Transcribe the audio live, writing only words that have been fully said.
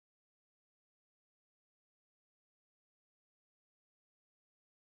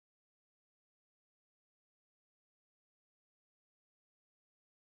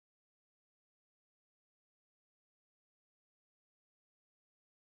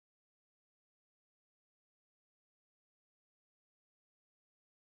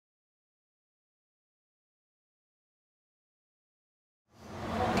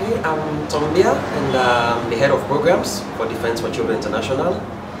I'm Tom Meer, and I'm the head of programs for Defense for Children International.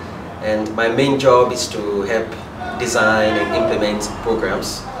 And my main job is to help design and implement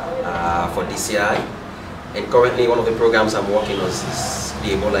programs for DCI. And currently one of the programs I'm working on is the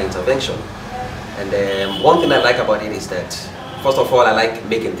Ebola intervention. And one thing I like about it is that, first of all, I like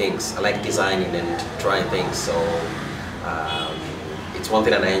making things. I like designing and trying things. So it's one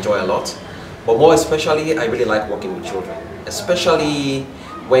thing that I enjoy a lot. But more especially, I really like working with children, especially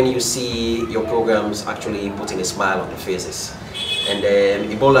when you see your programs actually putting a smile on their faces. And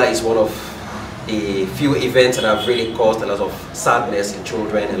Ebola is one of the few events that have really caused a lot of sadness in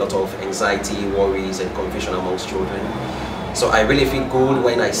children, a lot of anxiety, worries, and confusion amongst children. So I really feel good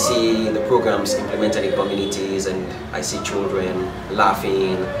when I see the programs implemented in communities and I see children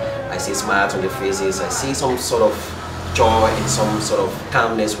laughing, I see smiles on their faces, I see some sort of joy and some sort of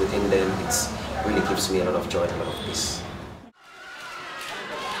calmness within them. It really gives me a lot of joy and a lot of peace.